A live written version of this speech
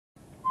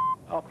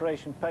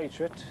Operation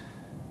Patriot,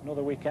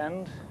 another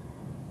weekend.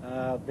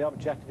 The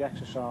objective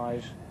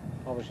exercise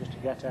obviously is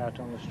to get out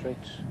on the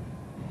streets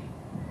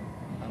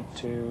and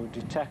to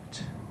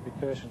detect the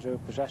persons who are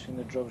possessing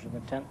the drugs with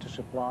intent to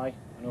supply,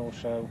 and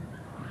also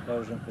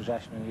those in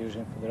possession and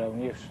using for their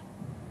own use.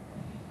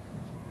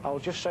 I'll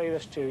just say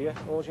this to you: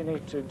 all you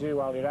need to do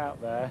while you're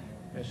out there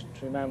is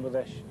to remember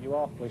this: you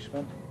are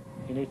policemen,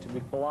 you need to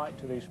be polite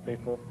to these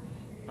people,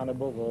 and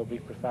above all, be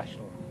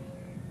professional.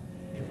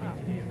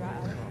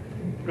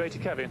 Ready,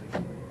 Kevin?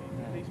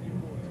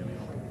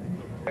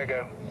 There you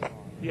go.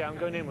 Yeah, I'm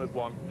going in with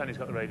one. Penny's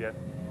got the radio.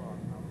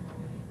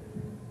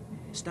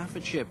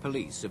 Staffordshire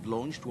Police have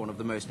launched one of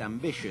the most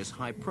ambitious,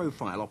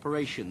 high-profile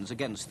operations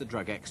against the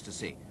drug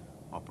ecstasy.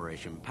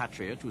 Operation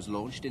Patriot was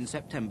launched in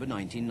September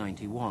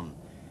 1991.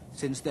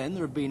 Since then,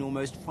 there have been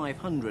almost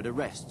 500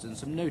 arrests and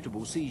some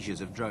notable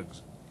seizures of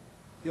drugs.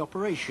 The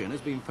operation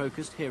has been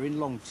focused here in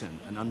Longton,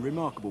 an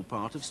unremarkable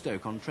part of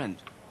Stoke-on-Trent,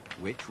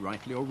 which,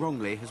 rightly or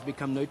wrongly, has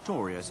become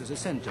notorious as a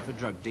centre for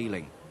drug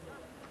dealing.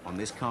 On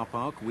this car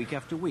park, week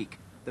after week,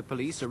 the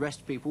police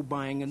arrest people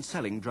buying and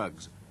selling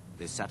drugs.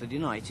 This Saturday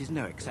night is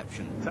no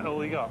exception. Is that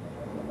all you got?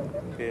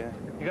 Yeah.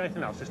 You got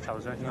anything else? Just tell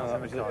us. Anything else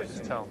in the car?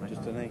 Just tell me.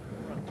 Just a knee.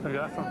 Where you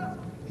got that from?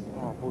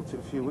 Oh, I bought it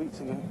a few weeks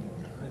ago.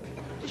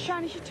 Just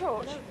shine us your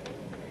torch.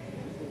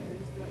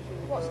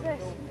 What's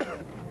this?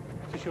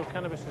 Is this your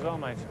cannabis as well,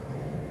 mate?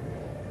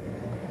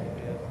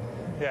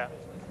 Yeah.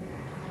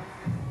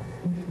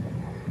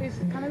 Who's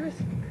the cannabis?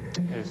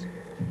 Is.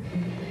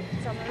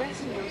 So I'm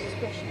arresting you on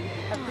suspicion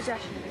of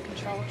possession of a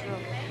controlled drug.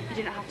 You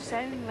didn't have to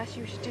say anything unless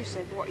you should do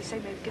so, but what you say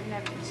may have given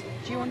evidence.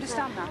 Do you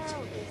understand that?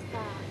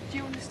 Do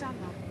you understand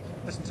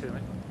that? Listen to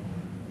me.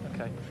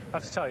 Okay. I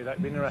have to tell you that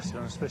you've been arrested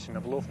on suspicion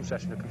of lawful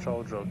possession of a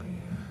controlled drug,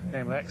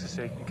 namely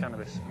ecstasy and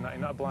cannabis, and that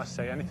you're not obliged to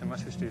say anything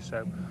unless you should do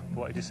so, but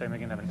what you do say may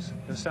give evidence.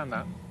 You understand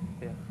that?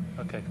 Yeah.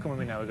 Okay, come with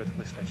me now, we'll go to the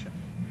police station.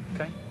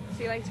 Okay?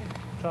 See you later.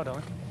 Try,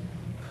 darling.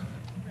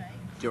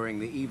 During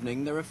the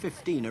evening, there are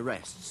 15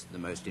 arrests. The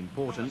most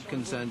important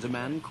concerns a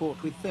man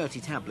caught with 30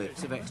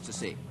 tablets of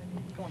ecstasy.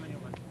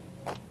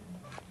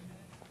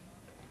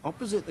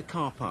 Opposite the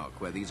car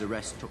park where these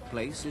arrests took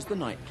place is the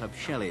nightclub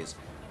Shelleys.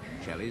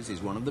 Shelleys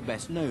is one of the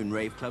best-known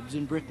rave clubs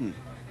in Britain.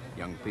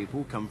 Young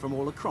people come from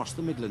all across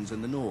the Midlands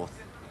and the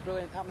North.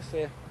 Brilliant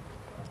atmosphere.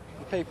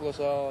 The people are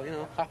so, you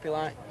know, happy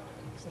like.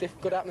 It's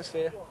good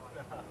atmosphere.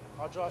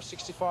 I drive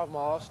 65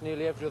 miles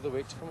nearly every other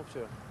week to come up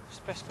to it. It's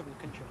the best club in the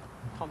country.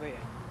 Can't beat it.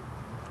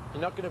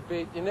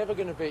 You're never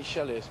going to beat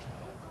Shelleys.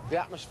 The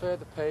atmosphere,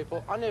 the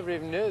people. I never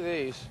even knew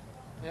these.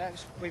 Yeah,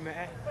 we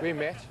met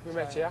here. We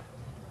met here.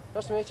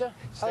 Nice to meet you.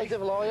 How the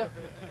devil are you?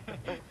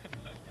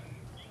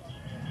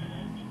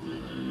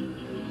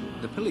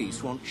 The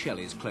police want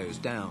Shelleys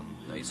closed down.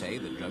 They say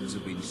that drugs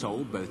have been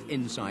sold both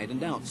inside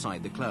and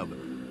outside the club,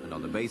 and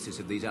on the basis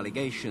of these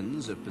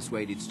allegations have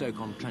persuaded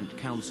Stoke-on-Trent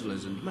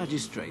councillors and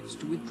magistrates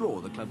to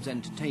withdraw the club's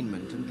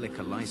entertainment and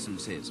liquor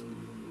licences.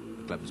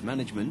 The club's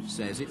management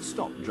says it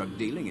stopped drug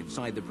dealing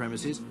inside the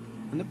premises,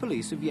 and the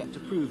police have yet to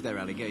prove their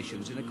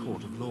allegations in a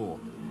court of law.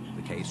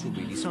 The case will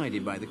be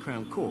decided by the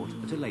Crown Court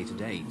at a later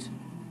date.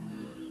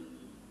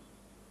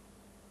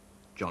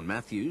 John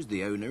Matthews,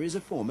 the owner, is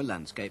a former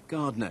landscape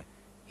gardener.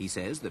 He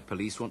says the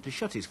police want to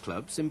shut his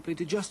club simply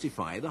to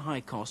justify the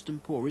high cost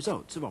and poor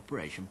results of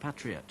Operation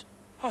Patriot.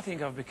 I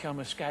think I've become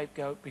a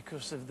scapegoat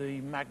because of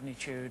the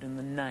magnitude and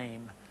the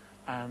name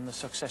and the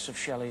success of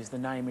Shelleys, the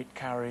name it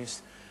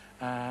carries,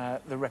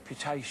 the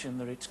reputation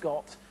that it's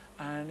got,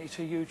 and it's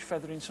a huge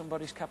feather in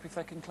somebody's cap if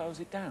they can close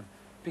it down.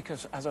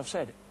 Because, as I've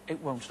said, it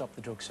won't stop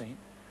the drug scene,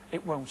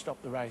 it won't stop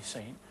the rave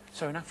scene,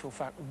 so in actual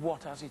fact,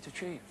 what has it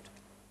achieved?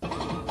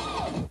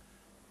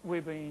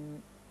 We've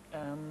been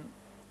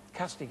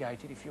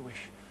castigated, if you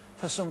wish,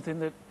 for something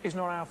that is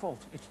not our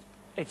fault.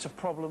 It's a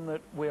problem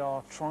that we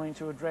are trying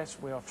to address,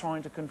 we are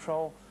trying to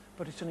control,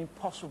 but it's an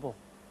impossible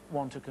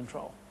one to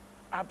control.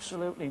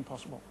 Absolutely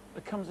impossible.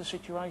 There comes a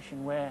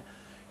situation where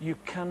you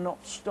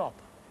cannot stop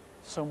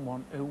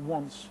someone who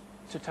wants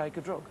to take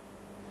a drug.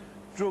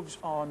 Drugs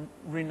are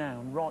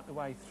renowned right the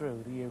way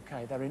through the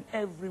UK. They're in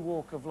every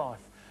walk of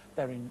life.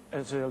 They're in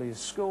as early as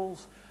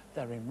schools,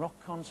 they're in rock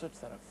concerts,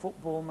 they're at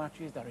football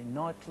matches, they're in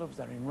nightclubs,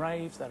 they're in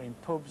raves, they're in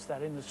pubs,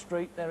 they're in the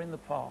street, they're in the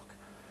park.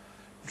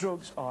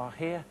 Drugs are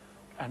here,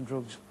 and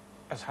drugs,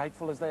 as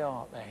hateful as they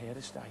are, they're here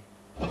to stay.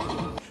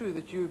 True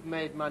that you've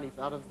made money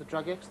out of the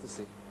drug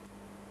ecstasy?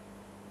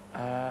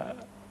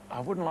 I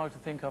wouldn't like to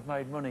think I've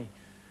made money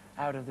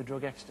out of the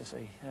drug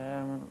ecstasy.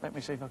 Let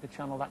me see if I could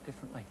channel that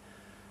differently.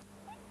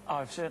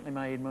 I've certainly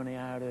made money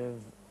out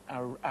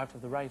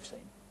of the rave scene.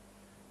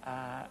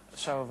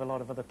 So have a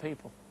lot of other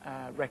people,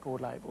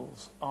 record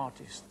labels,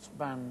 artists,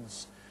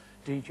 bands,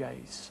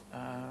 DJs,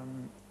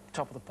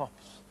 Top of the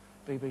Pops,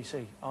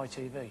 BBC,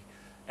 ITV.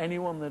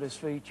 Anyone that has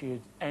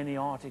featured any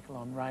article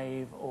on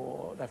rave,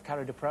 or they've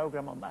carried a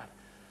programme on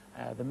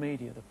that, the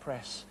media, the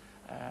press,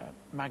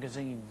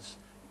 magazines.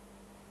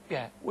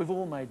 Yeah, we've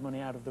all made money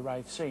out of the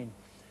rave scene.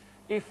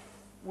 If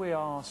we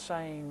are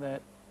saying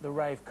that the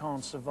rave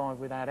can't survive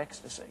without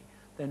ecstasy,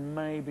 then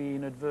maybe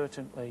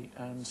inadvertently,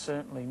 and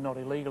certainly not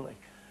illegally,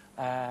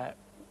 I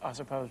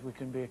suppose we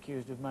can be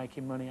accused of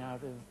making money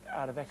out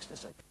of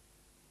ecstasy.